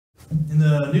In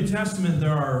the New Testament,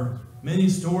 there are many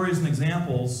stories and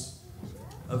examples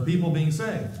of people being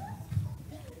saved.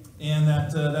 And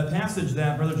that passage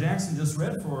that Brother Jackson just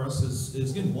read for us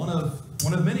is again, one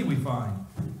of many we find.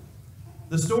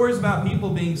 The stories about people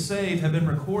being saved have been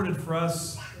recorded for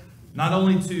us not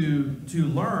only to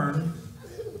learn,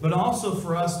 but also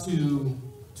for us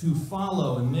to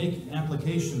follow and make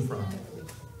application from.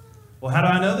 Well, how do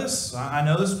I know this? I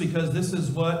know this because this is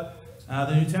what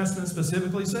the New Testament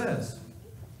specifically says.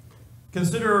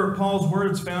 Consider Paul's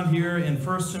words found here in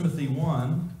 1 Timothy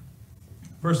 1,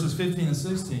 verses 15 and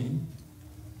 16.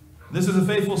 This is a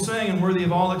faithful saying and worthy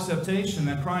of all acceptation,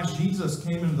 that Christ Jesus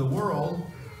came into the world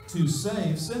to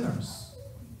save sinners,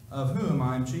 of whom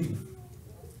I am chief.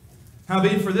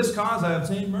 Howbeit for this cause I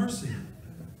obtained mercy,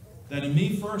 that in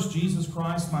me first Jesus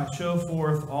Christ might show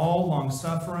forth all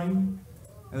longsuffering.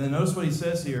 And then notice what he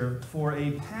says here, for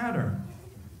a pattern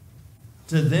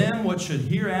to them which should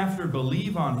hereafter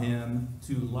believe on him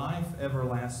to life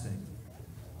everlasting.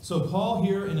 So Paul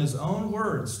here in his own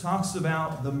words talks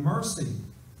about the mercy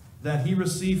that he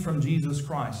received from Jesus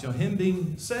Christ, him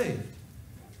being saved.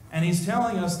 And he's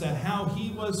telling us that how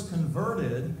he was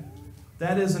converted,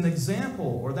 that is an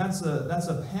example, or that's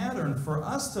a pattern for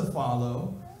us to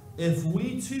follow if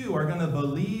we too are going to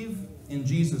believe in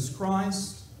Jesus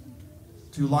Christ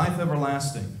to life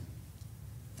everlasting.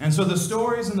 And so the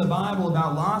stories in the Bible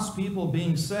about lost people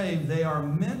being saved, they are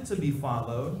meant to be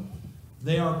followed.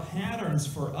 They are patterns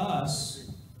for us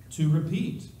to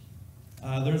repeat.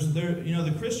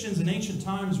 The Christians in ancient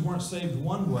times weren't saved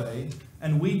one way,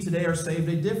 and we today are saved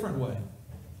a different way.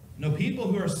 People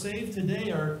who are saved today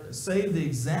are saved the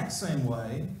exact same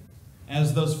way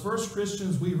as those first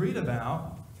Christians we read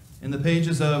about in the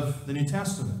pages of the New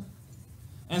Testament.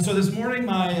 And so this morning,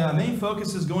 my main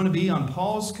focus is going to be on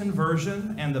Paul's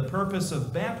conversion and the purpose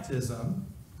of baptism.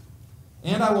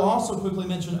 And I will also quickly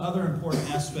mention other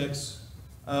important aspects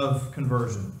of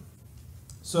conversion.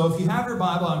 So if you have your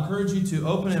Bible, I encourage you to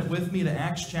open it with me to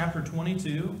Acts chapter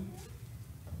 22.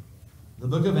 The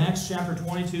book of Acts chapter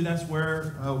 22, that's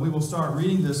where we will start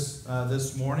reading this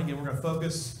morning. And we're going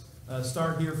to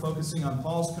start here focusing on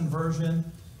Paul's conversion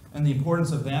and the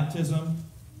importance of baptism.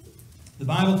 The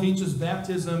Bible teaches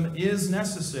baptism is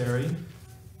necessary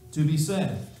to be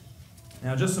saved.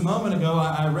 Now, just a moment ago,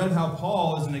 I read how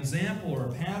Paul is an example or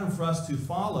a pattern for us to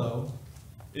follow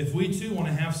if we too want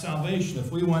to have salvation,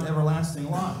 if we want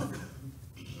everlasting life.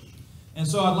 And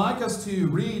so I'd like us to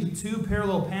read two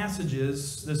parallel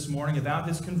passages this morning about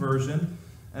his conversion.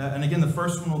 And again, the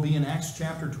first one will be in Acts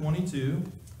chapter 22,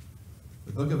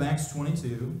 the book of Acts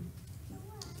 22.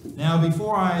 Now,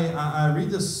 before I read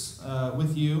this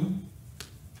with you,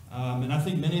 and I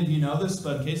think many of you know this,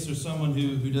 but in case there's someone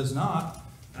who does not,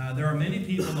 there are many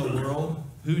people in the world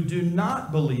who do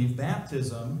not believe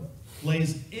baptism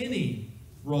plays any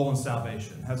role in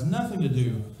salvation, has nothing to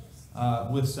do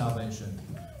with salvation.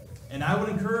 And I would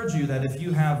encourage you that if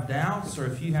you have doubts or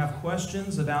if you have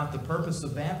questions about the purpose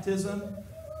of baptism,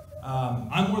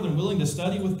 I'm more than willing to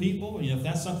study with people, if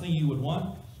that's something you would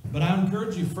want. But I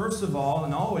encourage you, first of all,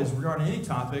 and always regarding any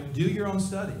topic, do your own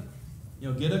study.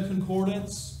 Get a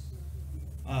concordance.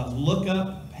 Look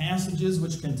up passages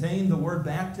which contain the word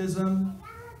baptism,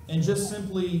 and just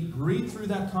simply read through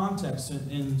that context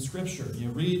in Scripture.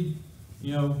 Read,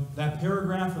 that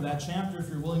paragraph or that chapter if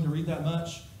you're willing to read that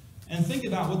much, and think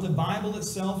about what the Bible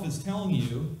itself is telling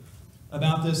you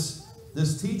about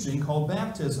this teaching called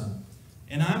baptism.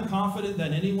 And I'm confident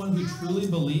that anyone who truly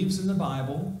believes in the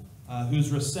Bible,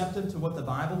 who's receptive to what the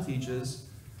Bible teaches,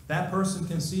 that person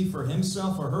can see for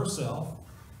himself or herself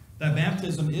that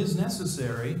baptism is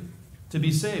necessary to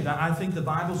be saved. I think the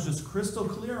Bible's just crystal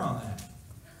clear on that.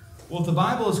 Well, if the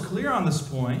Bible is clear on this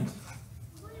point,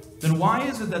 then why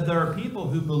is it that there are people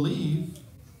who believe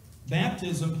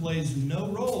baptism plays no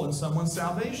role in someone's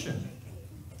salvation?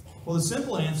 Well, the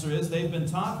simple answer is they've been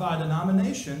taught by a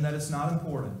denomination that it's not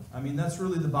important. That's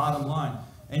really the bottom line.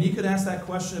 And you could ask that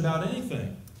question about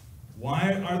anything.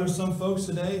 Why are there some folks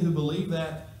today who believe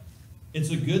that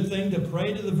it's a good thing to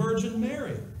pray to the Virgin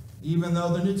Mary, even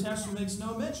though the New Testament makes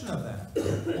no mention of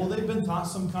that? Well, they've been taught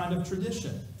some kind of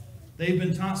tradition. They've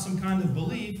been taught some kind of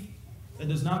belief that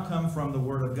does not come from the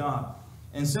Word of God.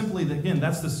 And simply, again,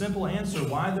 that's the simple answer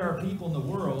why there are people in the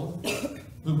world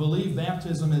who believe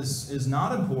baptism is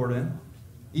not important,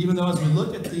 even though as we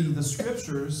look at the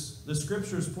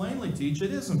Scriptures plainly teach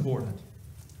it is important.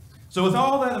 So with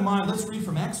all that in mind, let's read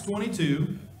from Acts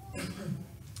 22.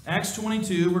 Acts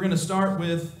 22, we're going to start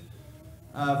with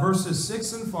verses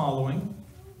 6 and following.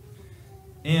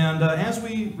 And as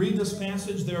we read this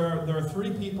passage, there are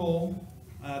three people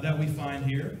that we find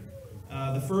here.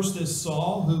 The first is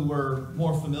Saul, who we're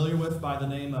more familiar with by the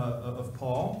name of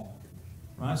Paul.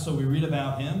 Right? So we read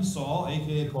about him, Saul,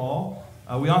 a.k.a. Paul.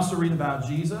 We also read about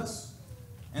Jesus.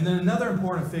 And then another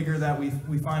important figure that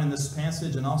we find in this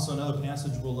passage, and also another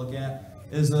passage we'll look at,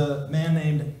 is a man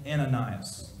named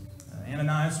Ananias.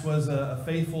 Ananias was a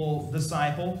faithful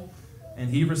disciple, and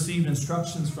he received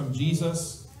instructions from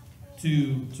Jesus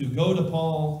to go to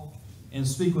Paul and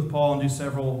speak with Paul and do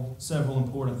several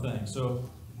important things. So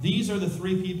these are the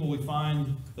three main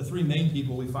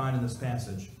people we find in this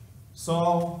passage.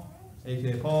 Saul,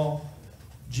 a.k.a. Paul,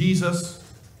 Jesus,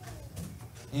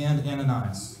 and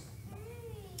Ananias.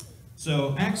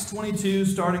 So Acts 22,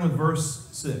 starting with verse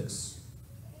 6.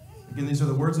 Again, these are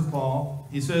the words of Paul.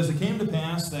 He says, "It came to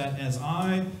pass that as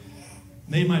I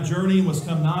made my journey and was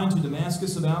come nigh to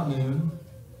Damascus about noon,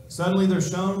 suddenly there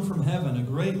shone from heaven a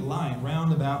great light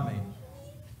round about me.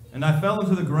 And I fell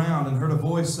into the ground and heard a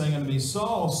voice saying unto me,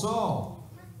 Saul, Saul,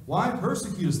 why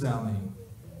persecutest thou me?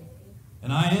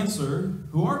 And I answered,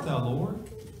 Who art thou, Lord?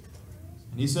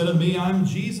 And he said unto me, I am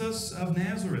Jesus of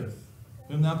Nazareth,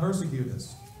 whom thou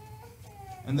persecutest.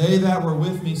 And they that were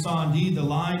with me saw indeed the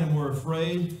light and were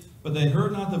afraid, but they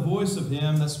heard not the voice of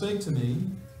him that spake to me.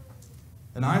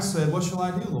 And I said, What shall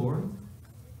I do, Lord?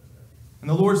 And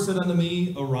the Lord said unto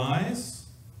me, Arise,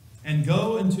 and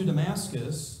go into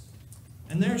Damascus,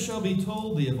 and there shall be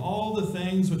told thee of all the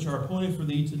things which are appointed for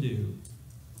thee to do.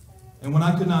 And when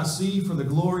I could not see for the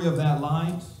glory of that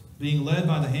light, being led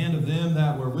by the hand of them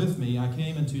that were with me, I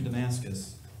came into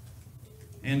Damascus.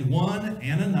 And one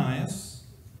Ananias,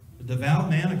 a devout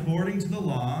man according to the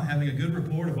law, having a good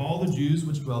report of all the Jews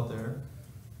which dwelt there,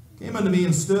 came unto me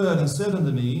and stood and said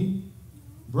unto me,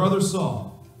 Brother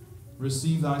Saul,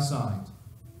 receive thy sight.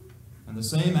 And the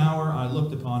same hour I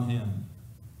looked upon him.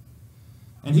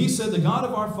 And he said, The God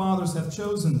of our fathers hath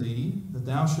chosen thee, that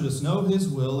thou shouldest know his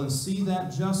will, and see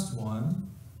that just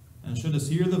one, and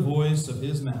shouldest hear the voice of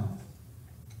his mouth.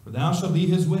 For thou shalt be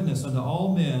his witness unto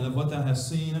all men of what thou hast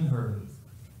seen and heard.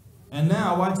 And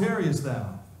now, why tarriest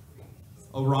thou?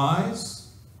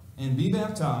 Arise, and be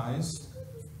baptized,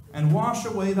 and wash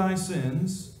away thy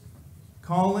sins,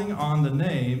 calling on the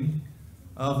name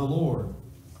of the Lord.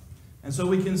 And so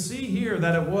we can see here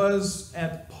that it was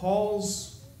at Paul's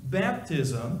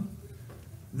baptism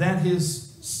that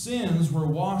his sins were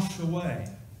washed away.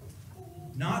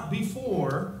 Not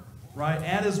before, right,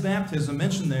 at his baptism,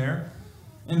 mentioned there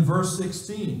in verse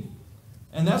 16.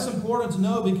 And that's important to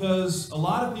know because a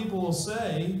lot of people will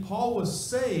say Paul was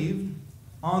saved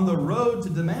on the road to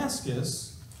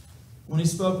Damascus when he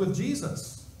spoke with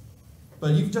Jesus.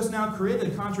 But you've just now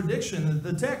created a contradiction in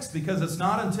the text, because it's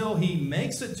not until he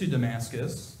makes it to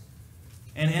Damascus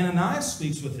and Ananias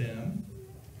speaks with him,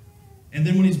 and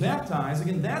then when he's baptized,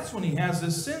 again, that's when he has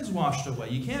his sins washed away.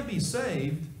 You can't be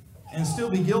saved and still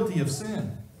be guilty of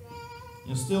sin.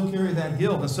 You'll still carry that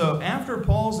guilt. And so after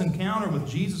Paul's encounter with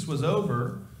Jesus was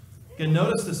over, you can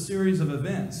notice the series of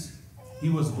events. He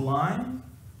was blind.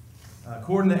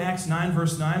 According to Acts 9,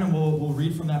 verse 9, and we'll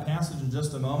read from that passage in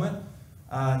just a moment,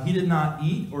 he did not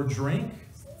eat or drink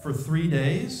for 3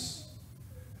 days.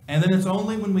 And then it's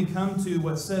only when we come to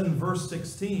what's said in verse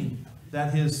 16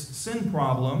 that his sin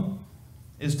problem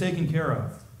is taken care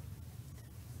of.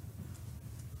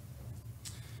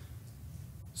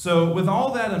 So with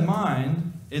all that in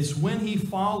mind, it's when he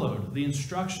followed the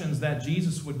instructions that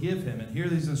Jesus would give him. And here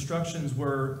these instructions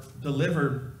were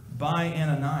delivered by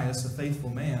Ananias, a faithful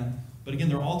man. But again,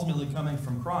 they're ultimately coming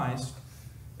from Christ.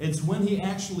 It's when he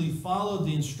actually followed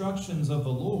the instructions of the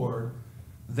Lord,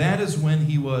 that is when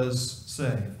he was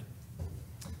saved.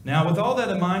 Now, with all that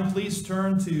in mind, please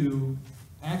turn to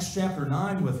Acts chapter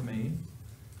 9 with me.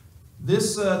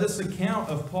 This account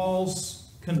of Paul's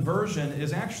conversion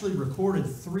is actually recorded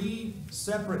 3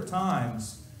 separate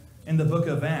times in the book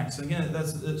of Acts. And again,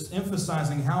 it's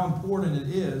emphasizing how important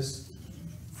it is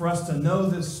for us to know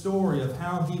this story of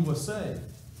how he was saved.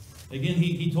 Again,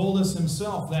 he told us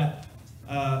himself that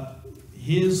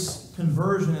his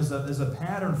conversion is a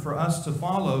pattern for us to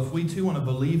follow if we too want to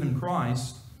believe in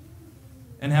Christ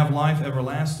and have life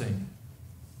everlasting.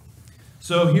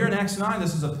 So here in Acts 9,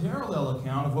 this is a parallel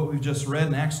account of what we've just read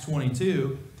in Acts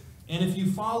 22. And if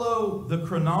you follow the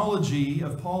chronology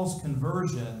of Paul's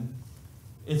conversion,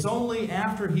 it's only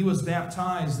after he was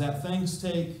baptized that things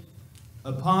take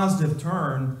a positive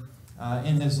turn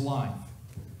in his life.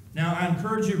 Now, I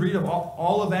encourage you to read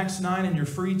all of Acts 9 in your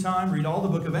free time. Read all the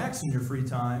book of Acts in your free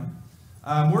time.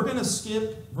 We're going to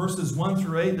skip verses 1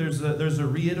 through 8. There's a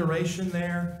reiteration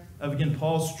there of, again,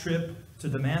 Paul's trip to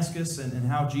Damascus and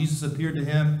how Jesus appeared to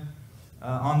him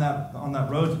on that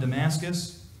road to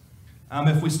Damascus.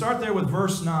 If we start there with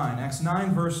verse 9, Acts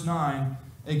 9, verse 9,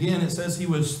 again it says he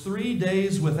was 3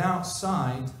 days without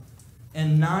sight,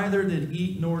 and neither did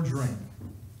eat nor drink.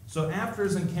 So after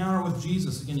his encounter with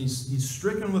Jesus, again, he's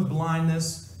stricken with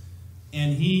blindness,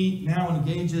 and he now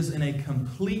engages in a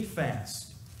complete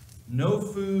fast. No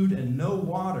food and no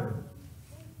water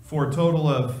for a total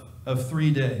of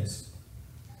 3 days.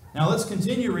 Now let's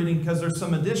continue reading, because there's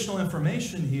some additional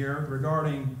information here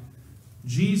regarding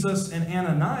Jesus and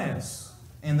Ananias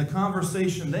and the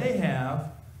conversation they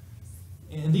have.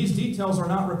 And these details are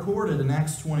not recorded in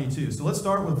Acts 22. So let's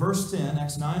start with verse 10,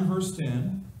 Acts 9, verse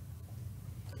 10.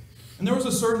 And there was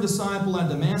a certain disciple at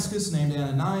Damascus named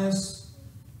Ananias,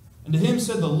 and to him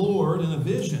said the Lord in a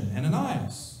vision,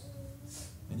 Ananias.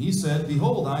 And he said,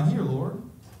 Behold, I am here, Lord.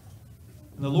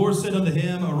 And the Lord said unto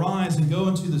him, Arise and go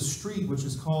into the street which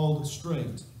is called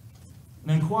Straight,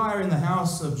 and inquire in the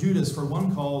house of Judas for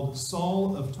one called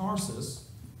Saul of Tarsus.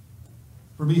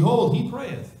 For behold, he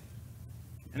prayeth,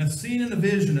 and hath seen in a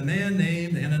vision a man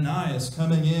named Ananias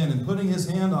coming in and putting his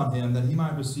hand on him that he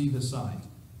might receive his sight.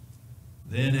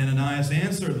 Then Ananias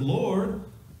answered, Lord,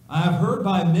 I have heard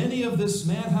by many of this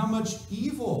man how much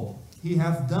evil he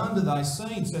hath done to thy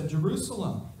saints at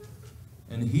Jerusalem.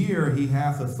 And here he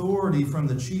hath authority from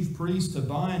the chief priest to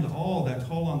bind all that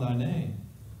call on thy name.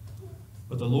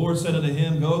 But the Lord said unto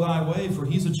him, Go thy way, for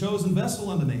he's a chosen vessel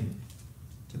unto me,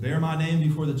 to bear my name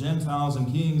before the Gentiles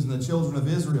and kings and the children of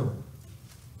Israel.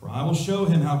 For I will show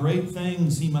him how great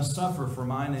things he must suffer for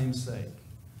my name's sake.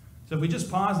 So if we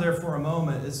just pause there for a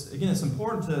moment, it's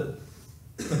important to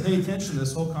pay attention to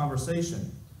this whole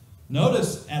conversation.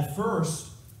 Notice at first,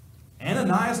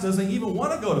 Ananias doesn't even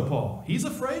want to go to Paul. He's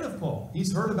afraid of Paul.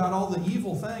 He's heard about all the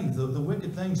evil things, the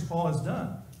wicked things Paul has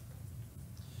done.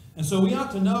 And so we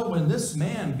ought to know when this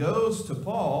man goes to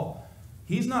Paul,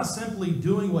 he's not simply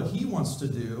doing what he wants to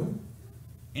do.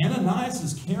 Ananias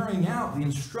is carrying out the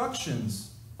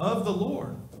instructions of the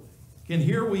Lord. Again,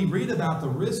 here we read about the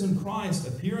risen Christ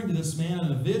appearing to this man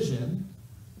in a vision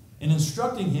and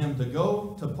instructing him to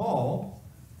go to Paul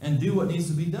and do what needs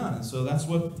to be done. And so that's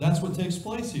what takes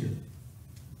place here.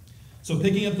 So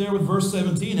picking up there with verse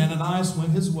 17, Ananias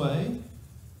went his way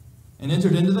and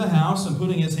entered into the house, and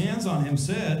putting his hands on him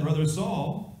said, Brother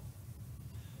Saul,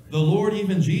 the Lord,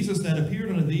 even Jesus, that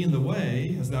appeared unto thee in the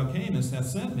way, as thou camest, hath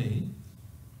sent me,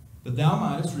 that thou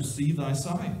mightest receive thy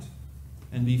sight,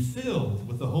 and be filled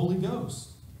with the Holy Ghost.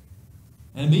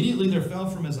 And immediately there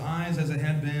fell from his eyes as it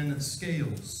had been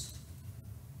scales.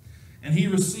 And he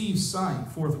received sight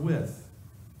forthwith,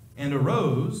 and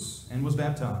arose, and was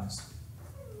baptized.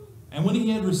 And when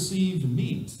he had received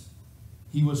meat,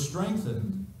 he was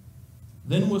strengthened.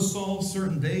 Then was Saul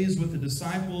certain days with the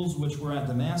disciples which were at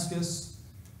Damascus,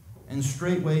 and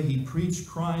straightway he preached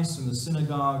Christ in the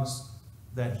synagogues,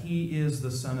 that he is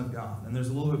the Son of God. And there's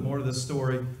a little bit more to this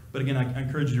story, but again, I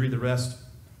encourage you to read the rest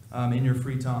in your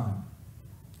free time.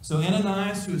 So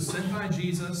Ananias, who was sent by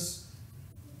Jesus,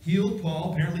 healed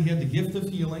Paul. Apparently he had the gift of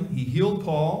healing. He healed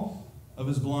Paul of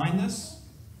his blindness.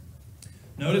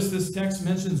 Notice this text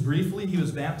mentions briefly he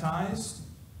was baptized.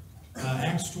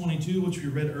 Acts 22, which we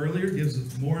read earlier,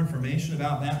 gives more information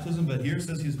about baptism, but here it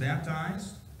says he was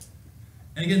baptized.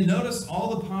 And again, notice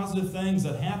all the positive things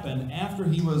that happened after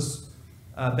he was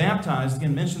baptized.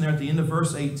 Again, mentioned there at the end of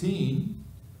verse 18.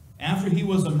 After he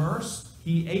was immersed,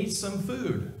 he ate some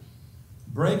food,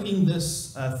 breaking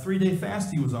this 3-day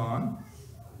fast he was on.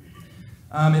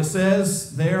 It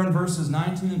says there in verses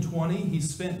 19 and 20, he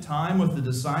spent time with the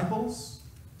disciples,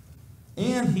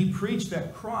 and he preached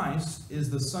that Christ is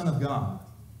the Son of God.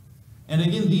 And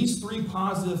again, these three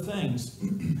positive things,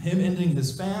 him ending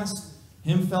his fast,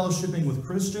 him fellowshipping with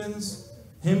Christians,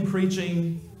 him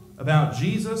preaching about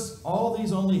Jesus, all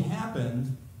these only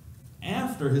happened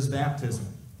after his baptism.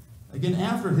 Again,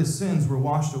 after his sins were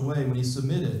washed away when he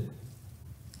submitted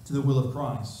to the will of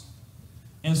Christ.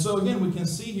 And so again, we can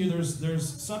see here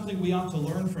there's something we ought to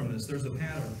learn from this. There's a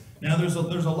pattern. Now there's a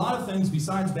lot of things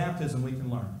besides baptism we can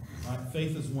learn. Right?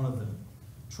 Faith is one of them.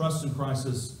 Trust in Christ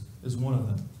is one of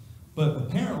them. But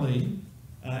apparently,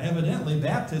 evidently,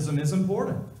 baptism is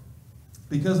important.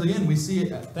 Because again, we see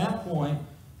it at that point,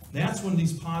 that's when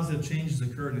these positive changes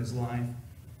occurred in his life.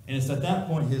 And it's at that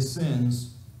point his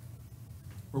sins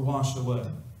were washed away.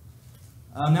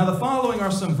 Now the following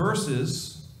are some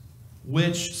verses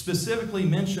which specifically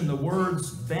mention the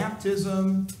words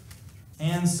baptism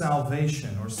and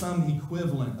salvation, or some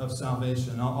equivalent of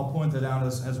salvation. I'll point that out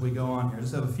as we go on here. I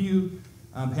just have a few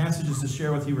passages to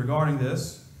share with you regarding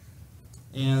this,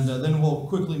 and then we'll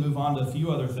quickly move on to a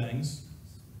few other things.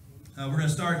 We're going to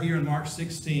start here in Mark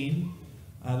 16,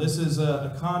 This is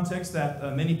a context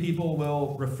that many people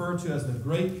will refer to as the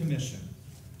Great Commission.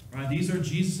 Right? These are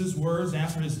Jesus' words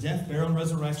after his death, burial, and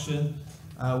resurrection,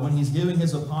 when he's giving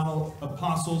his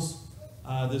apostles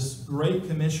this Great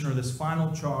Commission, or this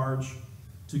final charge,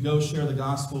 to go share the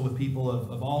gospel with people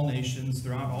of all nations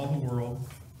throughout all the world.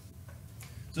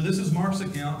 So this is Mark's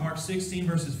account, Mark 16,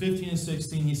 verses 15 and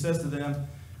 16. He says to them,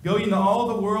 "Go ye into all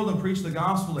the world and preach the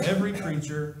gospel to every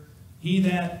creature. He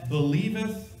that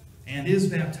believeth and is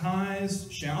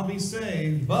baptized shall be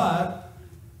saved, but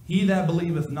he that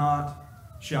believeth not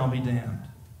shall be damned."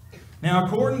 Now,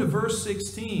 according to verse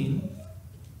 16,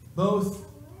 both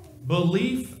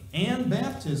belief and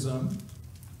baptism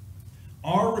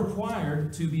are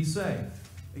required to be saved.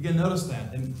 Again, notice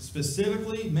that. And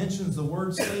specifically mentions the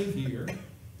word save here.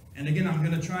 And again, I'm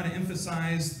going to try to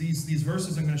emphasize these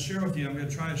verses I'm going to share with you. I'm going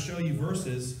to try to show you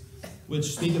verses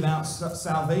which speak about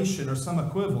salvation or some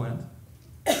equivalent.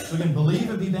 So again, believe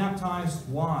and be baptized.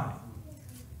 Why?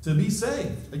 To be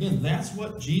saved. Again, that's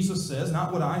what Jesus says,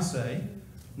 not what I say,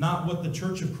 not what the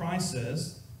Church of Christ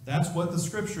says. That's what the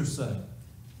Scriptures say.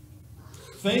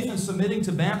 Faith and submitting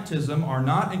to baptism are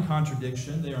not in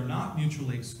contradiction. They are not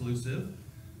mutually exclusive.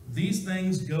 These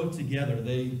things go together.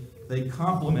 They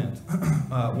complement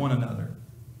one another.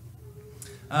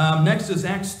 Next is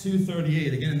Acts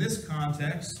 2:38. Again, in this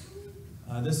context,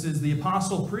 this is the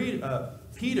Apostle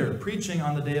Peter preaching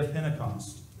on the day of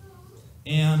Pentecost.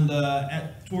 And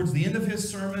towards the end of his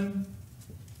sermon,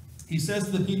 he says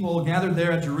to the people gathered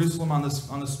there at Jerusalem on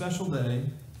this special day,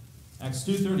 Acts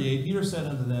 2:38, Peter said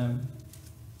unto them,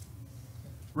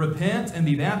 "Repent and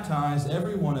be baptized,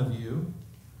 every one of you,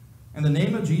 in the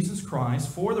name of Jesus Christ,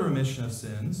 for the remission of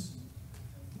sins,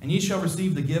 and ye shall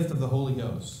receive the gift of the Holy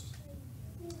Ghost."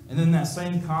 And in that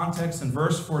same context, in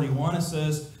verse 41, it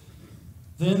says,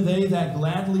 "Then they that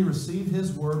gladly received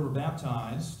his word were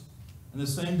baptized, and the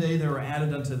same day there were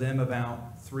added unto them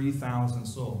about 3,000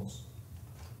 souls."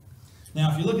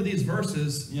 Now, if you look at these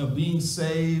verses, being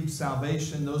saved,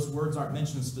 salvation, those words aren't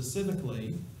mentioned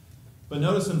specifically. But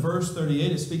notice in verse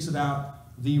 38, it speaks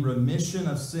about the remission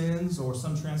of sins, or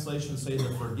some translations say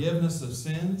the forgiveness of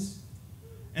sins.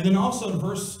 And then also in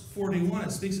verse 41,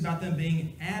 it speaks about them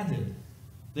being added.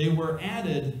 They were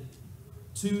added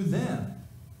to them.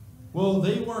 Well,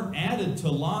 they weren't added to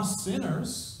lost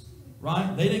sinners,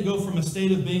 right? They didn't go from a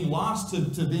state of being lost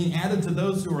to being added to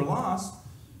those who are lost.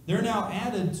 They're now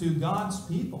added to God's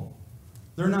people.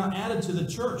 They're now added to the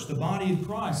church, the body of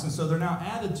Christ. And so they're now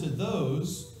added to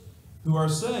those who are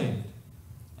saved.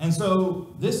 And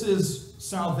so this is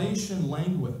salvation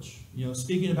language,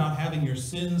 speaking about having your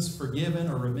sins forgiven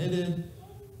or remitted,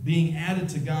 being added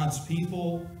to God's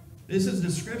people. This is a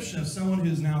description of someone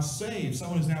who's now saved,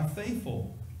 someone who's now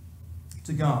faithful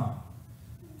to God.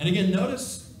 And again,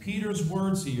 notice Peter's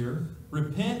words here,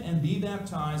 "Repent and be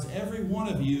baptized, every one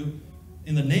of you,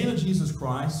 in the name of Jesus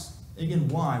Christ." Again,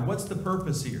 why? What's the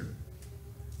purpose here?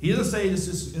 He doesn't say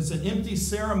it's an empty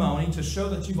ceremony to show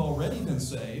that you've already been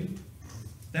saved.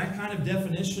 That kind of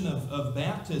definition of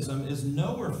baptism is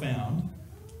nowhere found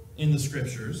in the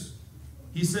Scriptures.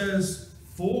 He says,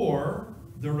 for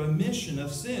the remission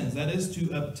of sins. That is,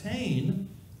 to obtain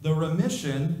the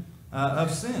remission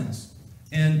of sins.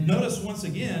 And notice once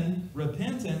again,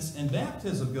 repentance and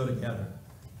baptism go together.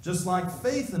 Just like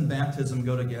faith and baptism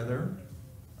go together,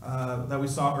 that we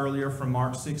saw earlier from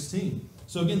Mark 16.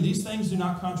 So again, these things do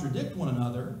not contradict one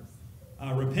another.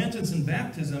 Repentance and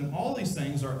baptism, all these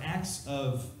things are acts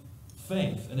of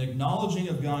faith, an acknowledging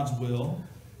of God's will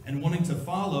and wanting to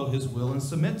follow his will and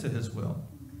submit to his will.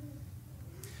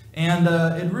 And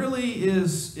it really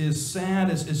is sad.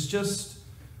 It's just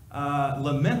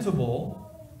lamentable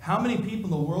how many people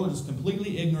in the world are just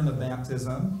completely ignorant of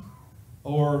baptism,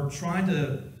 or trying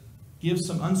to give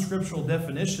some unscriptural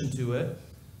definition to it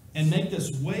and make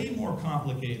this way more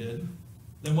complicated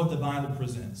than what the Bible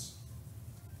presents.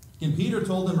 And Peter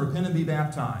told them, "Repent and be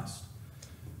baptized."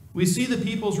 We see the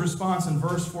people's response in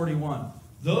verse 41.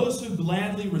 Those who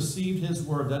gladly received his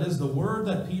word, that is the word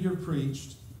that Peter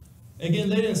preached. Again,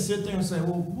 they didn't sit there and say,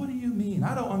 "Well, what do you mean?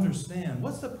 I don't understand.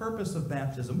 What's the purpose of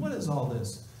baptism? What is all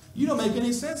this? You don't make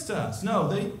any sense to us."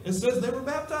 No, it says they were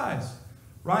baptized.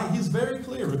 Right? He's very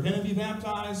clear. Repent and be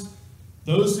baptized.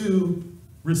 Those who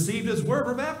received his word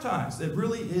were baptized. It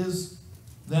really is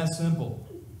that simple.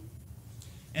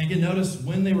 And again, notice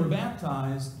when they were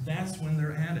baptized, that's when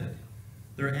they're added.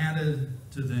 They're added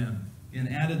to them and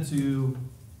added to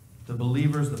the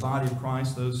believers, the body of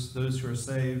Christ, those who are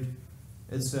saved,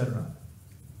 etc.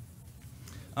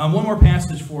 One more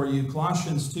passage for you,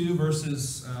 Colossians 2,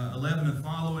 verses 11 and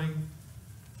following.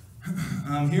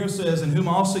 Here it says, in whom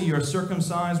also you are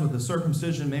circumcised with the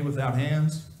circumcision made without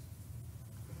hands,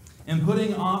 and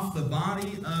putting off the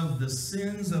body of the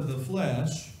sins of the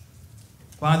flesh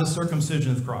by the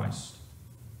circumcision of Christ,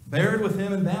 buried with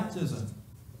him in baptism,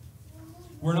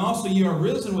 wherein also you are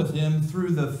risen with him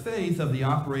through the faith of the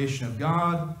operation of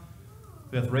God,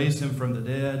 who hath raised him from the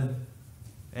dead,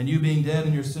 and you being dead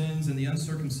in your sins and the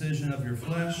uncircumcision of your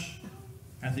flesh,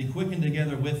 hath he quickened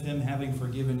together with him, having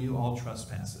forgiven you all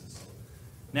trespasses.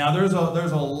 Now, there's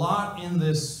a lot in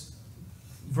this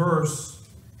verse,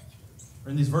 or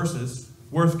in these verses,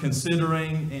 worth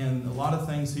considering, and a lot of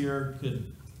things here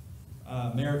could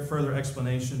merit further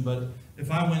explanation. But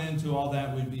if I went into all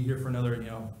that, we'd be here for another,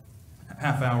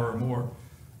 half hour or more.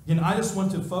 Again, I just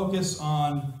want to focus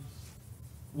on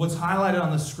what's highlighted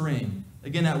on the screen.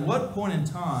 Again, at what point in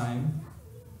time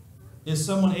is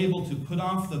someone able to put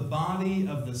off the body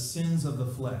of the sins of the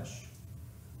flesh?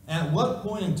 At what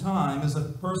point in time is a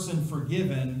person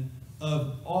forgiven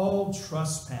of all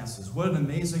trespasses? What an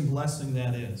amazing blessing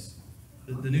that is.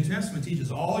 The New Testament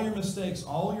teaches all your mistakes,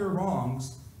 all your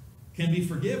wrongs can be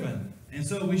forgiven. And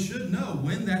so we should know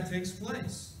when that takes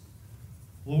place.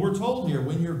 Well, we're told here,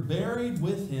 when you're buried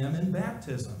with him in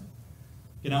baptism.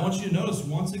 And I want you to notice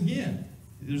once again,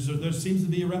 there seems to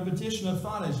be a repetition of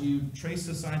thought as you trace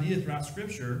this idea throughout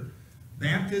Scripture.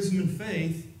 Baptism and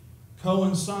faith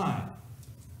coincide.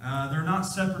 They're not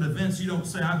separate events. You don't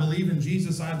say, I believe in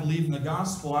Jesus, I believe in the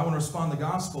gospel, I want to respond to the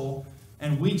gospel,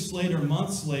 and weeks later,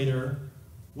 months later,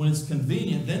 when it's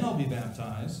convenient, then I'll be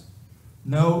baptized.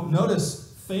 No,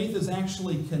 notice, faith is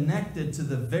actually connected to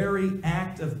the very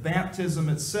act of baptism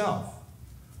itself.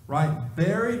 Right?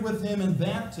 Buried with him in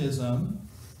baptism,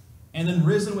 and then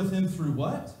risen with him through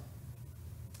what?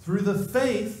 Through the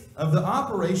faith of the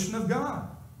operation of God.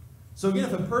 So again,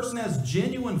 if a person has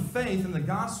genuine faith in the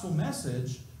gospel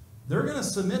message, they're going to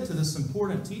submit to this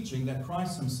important teaching that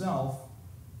Christ himself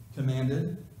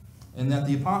commanded and that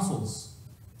the apostles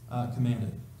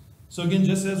commanded. So again,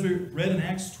 just as we read in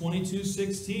Acts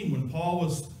 22:16, when Paul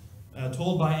was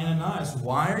told by Ananias,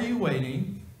 why are you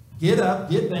waiting? Get up,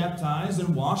 get baptized,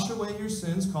 and wash away your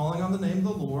sins, calling on the name of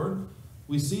the Lord.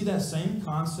 We see that same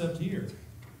concept here.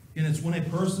 And it's when a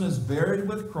person is buried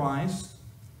with Christ,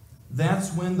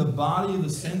 that's when the body of the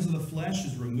sins of the flesh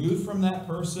is removed from that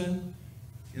person.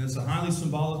 And it's a highly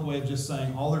symbolic way of just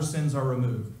saying all their sins are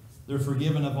removed. They're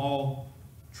forgiven of all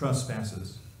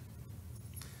trespasses.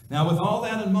 Now, with all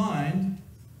that in mind,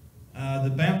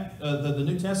 the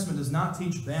New Testament does not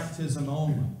teach baptism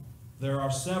only. There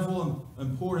are several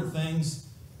important things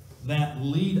that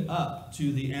lead up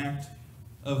to the act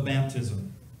of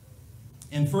baptism.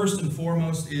 And first and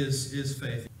foremost is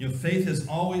faith. Faith has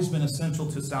always been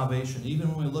essential to salvation,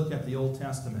 even when we look at the Old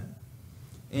Testament.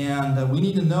 And we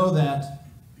need to know that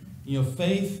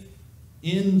faith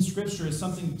in Scripture is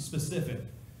something specific.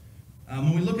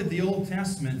 When we look at the Old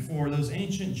Testament, for those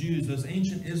ancient Jews, those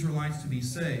ancient Israelites to be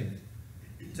saved,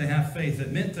 to have faith,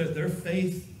 it meant that their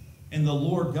faith in the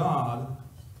Lord God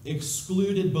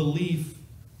excluded belief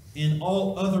in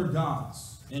all other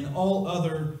gods, in all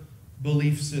other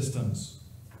belief systems.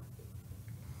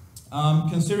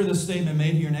 Consider this statement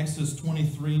made here in Exodus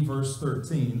 23, verse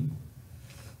 13.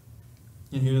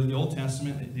 And here in the Old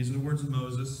Testament, these are the words of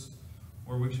Moses,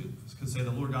 or we could say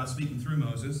the Lord God speaking through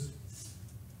Moses.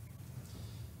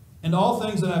 And all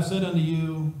things that I've said unto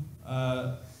you,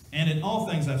 and in all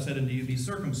things I've said unto you, be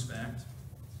circumspect,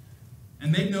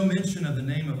 and make no mention of the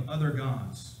name of other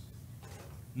gods,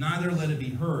 neither let it be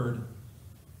heard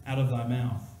out of thy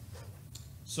mouth.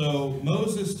 So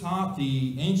Moses taught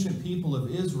the ancient people of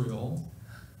Israel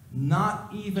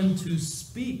not even to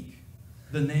speak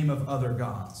the name of other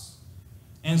gods.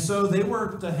 And so they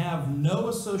were to have no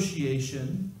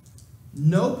association,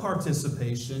 no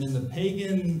participation in the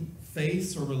pagan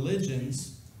faiths or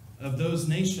religions of those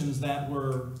nations that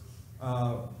were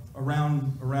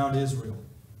around Israel.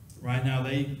 Right now,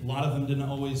 a lot of them didn't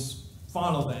always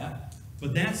follow that,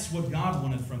 but that's what God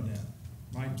wanted from them.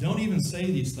 Right? Don't even say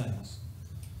these things.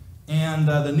 And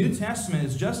the New Testament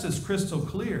is just as crystal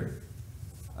clear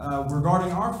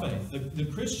regarding our faith. The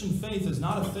Christian faith is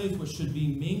not a faith which should be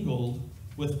mingled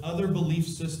with other belief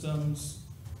systems,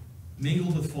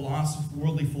 mingled with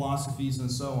worldly philosophies,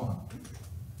 and so on.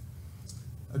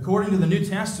 According to the New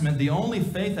Testament, the only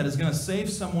faith that is going to save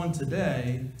someone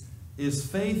today is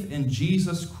faith in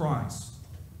Jesus Christ.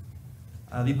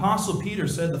 The Apostle Peter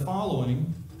said the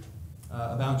following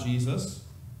about Jesus: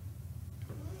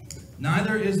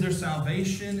 neither is there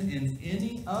salvation in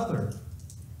any other,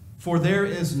 for there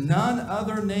is none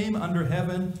other name under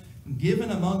heaven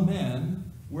given among men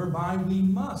whereby we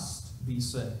must be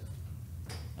saved.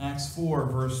 Acts 4,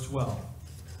 verse 12.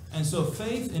 And so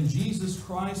faith in Jesus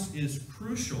Christ is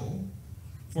crucial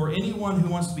for anyone who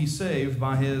wants to be saved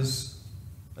by his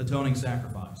atoning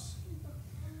sacrifice.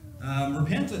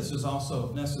 Repentance is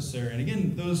also necessary. And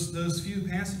again, those few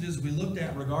passages we looked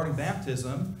at regarding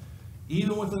baptism,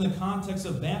 even within the context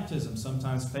of baptism,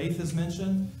 sometimes faith is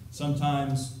mentioned,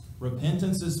 sometimes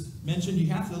repentance is mentioned. You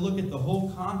have to look at the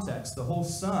whole context, the whole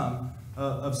sum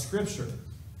of Scripture.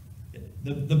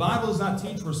 The Bible does not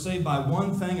teach we're saved by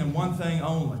one thing and one thing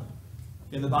only.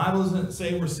 And the Bible doesn't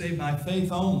say we're saved by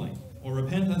faith only, or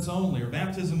repentance only, or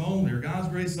baptism only, or God's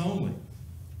grace only.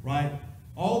 Right?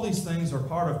 All these things are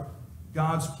part of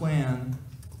God's plan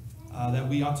that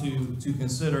we ought to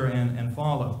consider and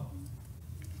follow.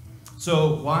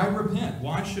 So why repent?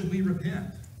 Why should we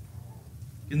repent?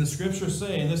 In the Scriptures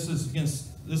say, and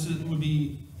this would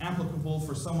be applicable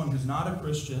for someone who's not a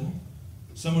Christian,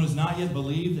 someone who's not yet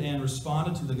believed and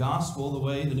responded to the gospel the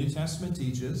way the New Testament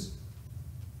teaches.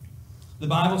 The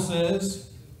Bible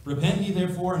says, repent ye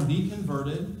therefore and be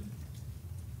converted.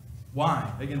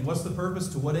 Why? Again, what's the purpose?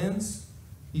 To what ends?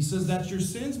 He says that your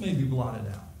sins may be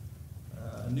blotted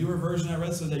out. A newer version I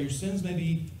read said that your sins may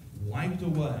be wiped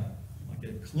away, like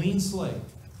a clean slate.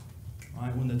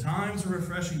 Right? When the times of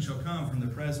refreshing shall come from the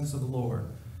presence of the Lord.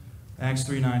 Acts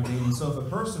 3:19. And so if a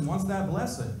person wants that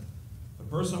blessing, if a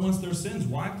person wants their sins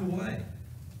wiped away,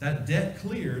 that debt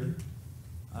cleared,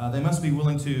 they must be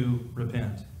willing to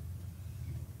repent.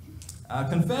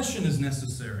 Confession is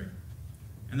necessary.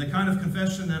 And the kind of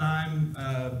confession that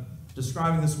I'm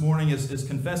describing this morning is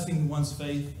confessing one's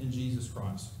faith in Jesus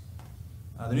Christ.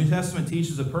 The New Testament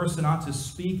teaches a person ought to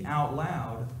speak out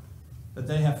loud that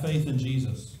they have faith in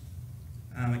Jesus.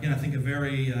 Again, I think a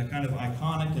very kind of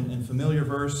iconic and familiar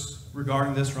verse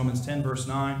regarding this, Romans 10, verse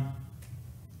 9,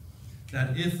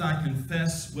 that if thou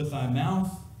confess with thy mouth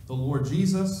the Lord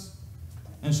Jesus,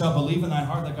 and shall believe in thy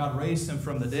heart that God raised him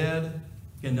from the dead.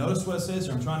 Again, notice what it says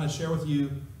here. I'm trying to share with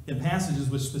you in passages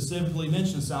which specifically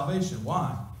mention salvation.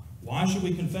 Why? Why should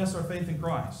we confess our faith in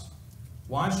Christ?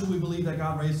 Why should we believe that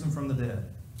God raised him from the dead?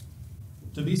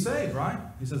 To be saved, right?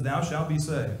 He says, thou shalt be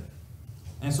saved.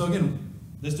 And so again,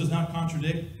 this does not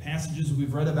contradict passages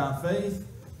we've read about faith.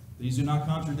 These do not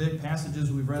contradict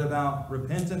passages we've read about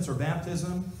repentance or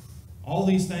baptism. All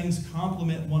these things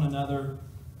complement one another.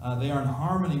 They are in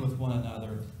harmony with one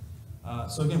another.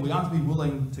 So again, we ought to be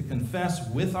willing to confess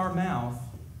with our mouth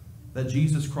that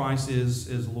Jesus Christ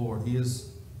is Lord. He is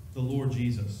the Lord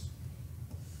Jesus.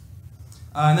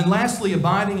 And then lastly,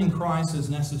 abiding in Christ is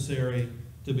necessary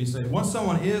to be saved. Once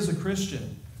someone is a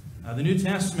Christian, the New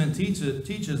Testament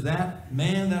teaches that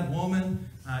man, that woman,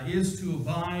 is to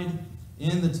abide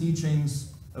in the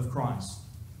teachings of Christ.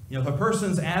 You know, if a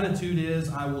person's attitude is,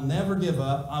 I will never give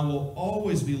up, I will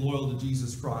always be loyal to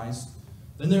Jesus Christ,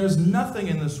 then there is nothing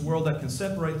in this world that can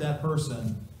separate that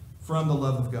person from the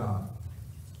love of God.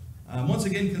 Once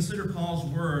again, consider Paul's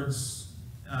words.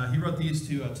 He wrote these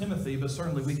to Timothy, but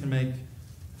certainly we can make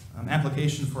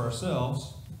application for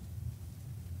ourselves.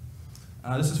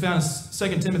 This is found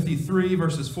in 2 Timothy 3,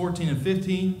 verses 14 and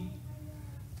 15.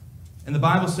 And the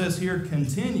Bible says here,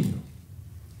 continue.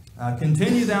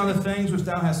 Continue thou the things which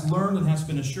thou hast learned and hast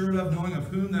been assured of, knowing of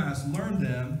whom thou hast learned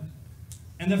them,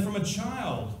 and that from a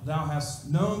child thou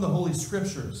hast known the Holy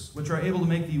Scriptures, which are able to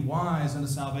make thee wise unto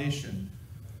salvation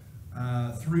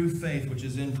through faith which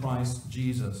is in Christ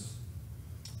Jesus.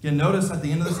 Again, notice at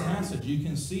the end of this passage, you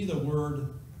can see the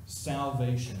word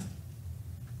salvation.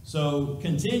 So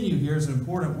continue here is an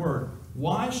important word.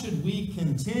 Why should we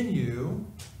continue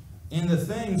in the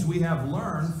things we have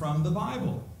learned from the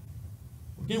Bible?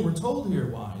 Again, we're told here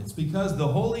why. It's because the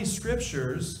Holy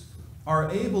Scriptures are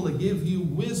able to give you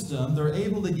wisdom. They're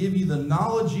able to give you the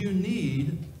knowledge you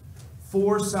need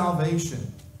for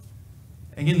salvation.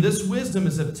 Again, this wisdom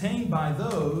is obtained by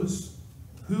those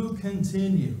who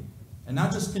continue. And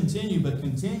not just continue, but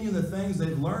continue the things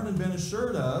they've learned and been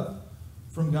assured of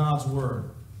from God's Word.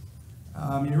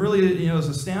 It really, it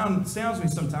astounds me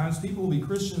sometimes. People will be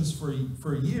Christians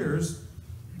for years.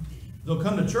 They'll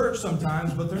come to church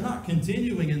sometimes, but they're not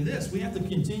continuing in this. We have to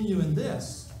continue in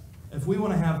this if we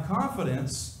want to have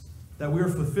confidence that we are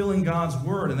fulfilling God's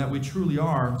Word and that we truly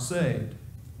are saved.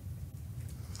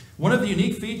 One of the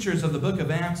unique features of the book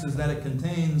of Acts is that it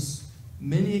contains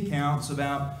many accounts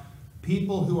about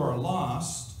people who are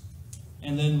lost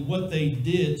and then what they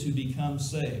did to become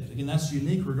saved. Again, that's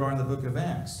unique regarding the book of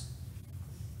Acts.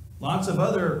 Lots of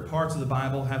other parts of the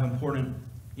Bible have important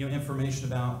information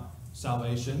about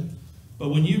salvation. But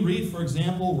when you read, for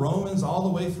example, Romans all the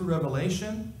way through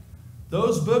Revelation,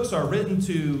 those books are written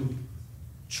to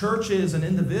churches and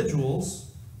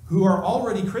individuals who are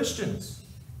already Christians.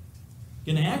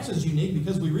 Again, Acts is unique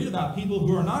because we read about people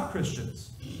who are not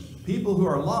Christians, people who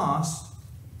are lost,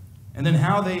 and then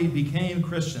how they became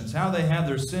Christians, how they had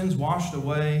their sins washed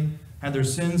away, had their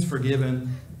sins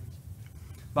forgiven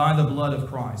by the blood of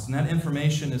Christ. And that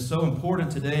information is so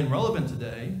important today and relevant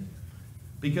today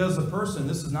because a person,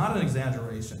 this is not an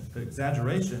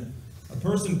exaggeration, a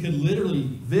person could literally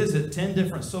visit 10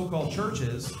 different so-called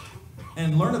churches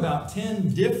and learn about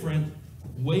 10 different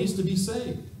ways to be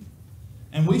saved.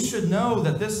 And we should know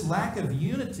that this lack of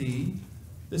unity,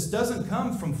 this doesn't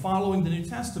come from following the New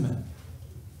Testament.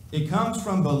 It comes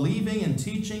from believing in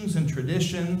teachings and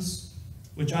traditions,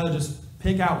 which either just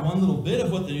pick out one little bit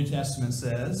of what the New Testament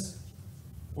says,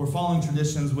 or following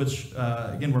traditions which,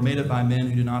 again, were made up by men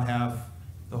who do not have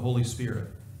the Holy Spirit.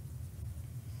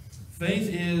 Faith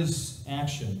is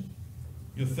action.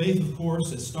 Faith, of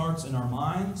course, it starts in our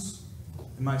minds.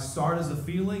 It might start as a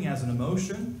feeling, as an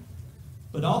emotion.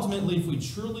 But ultimately, if we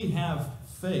truly have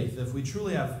faith, if we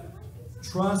truly have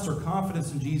trust or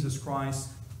confidence in Jesus Christ,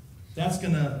 that's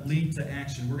going to lead to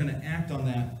action. We're going to act on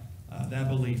that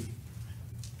belief.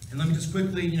 And let me just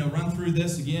quickly, run through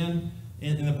this again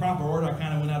in the proper order. I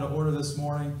kind of went out of order this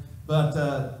morning. But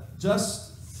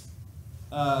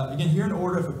again, here in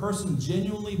order, if a person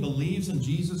genuinely believes in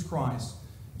Jesus Christ,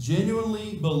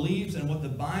 genuinely believes in what the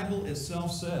Bible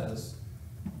itself says,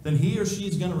 then he or she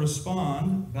is going to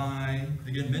respond by,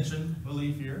 again, mention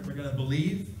belief here. They're going to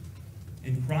believe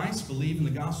in Christ, believe in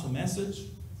the gospel message,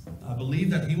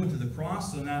 believe that he went to the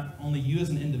cross so not only you as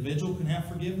an individual can have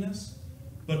forgiveness,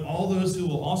 but all those who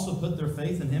will also put their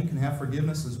faith in him can have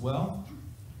forgiveness as well.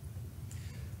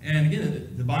 And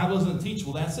again, the Bible isn't teach,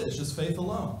 well, that's it. It's just faith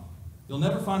alone. You'll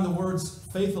never find the words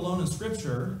faith alone in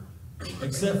Scripture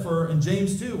except for in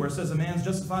James 2, where it says a man's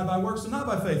justified by works and not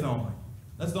by faith only.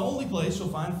 That's the only place you'll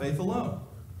find faith alone.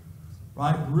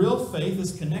 Right? Real faith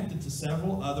is connected to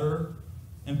several other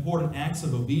important acts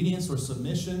of obedience or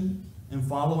submission in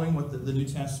following what the New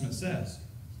Testament says.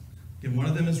 And one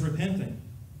of them is repenting.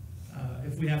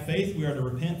 If we have faith, we are to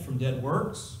repent from dead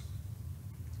works.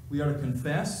 We are to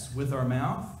confess with our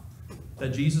mouth that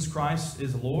Jesus Christ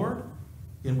is Lord.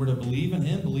 And we're to believe in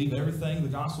him, believe everything the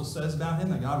gospel says about him,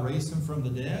 that God raised him from the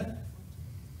dead.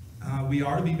 We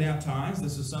are to be baptized.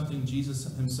 This is something Jesus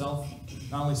himself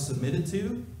not only submitted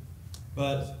to,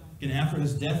 but again, after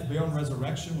his death, burial, and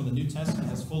resurrection, when the New Testament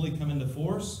has fully come into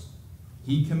force,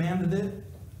 he commanded it.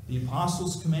 The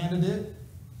apostles commanded it.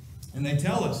 And they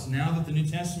tell us now that the New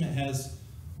Testament has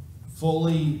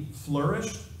fully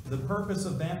flourished, the purpose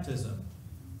of baptism,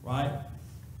 right?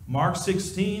 Mark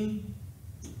 16,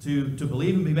 to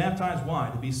believe and be baptized. Why?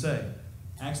 To be saved.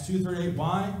 Acts 2:38,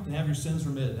 why? To have your sins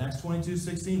remitted. Acts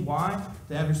 22:16, why?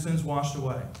 To have your sins washed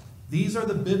away. These are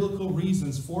the biblical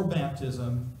reasons for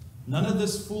baptism. None of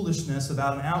this foolishness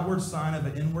about an outward sign of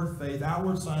an inward faith,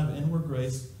 outward sign of inward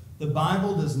grace. The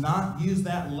Bible does not use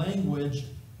that language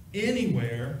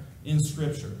anywhere in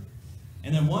Scripture.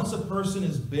 And then once a person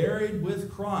is buried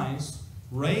with Christ,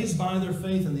 raised by their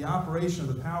faith in the operation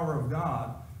of the power of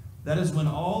God, that is when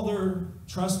all their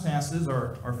trespasses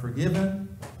are forgiven.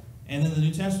 And then the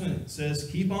New Testament says,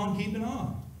 keep on keeping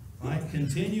on. Right?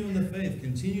 Continue in the faith.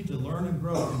 Continue to learn and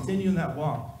grow. Continue in that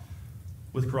walk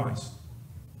with Christ.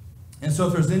 And so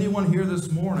if there's anyone here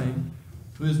this morning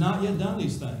who has not yet done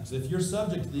these things, if you're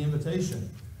subject to the invitation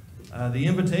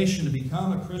to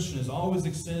become a Christian is always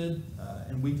extended,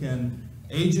 and we can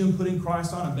aid you in putting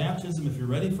Christ on in baptism if you're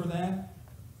ready for that.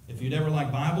 If you'd ever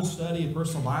like Bible study, a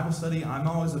personal Bible study, I'm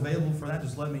always available for that.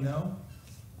 Just let me know.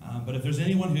 But if there's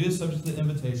anyone who is subject to the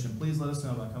invitation, please let us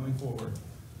know by coming forward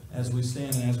as we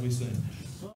stand and as we sing.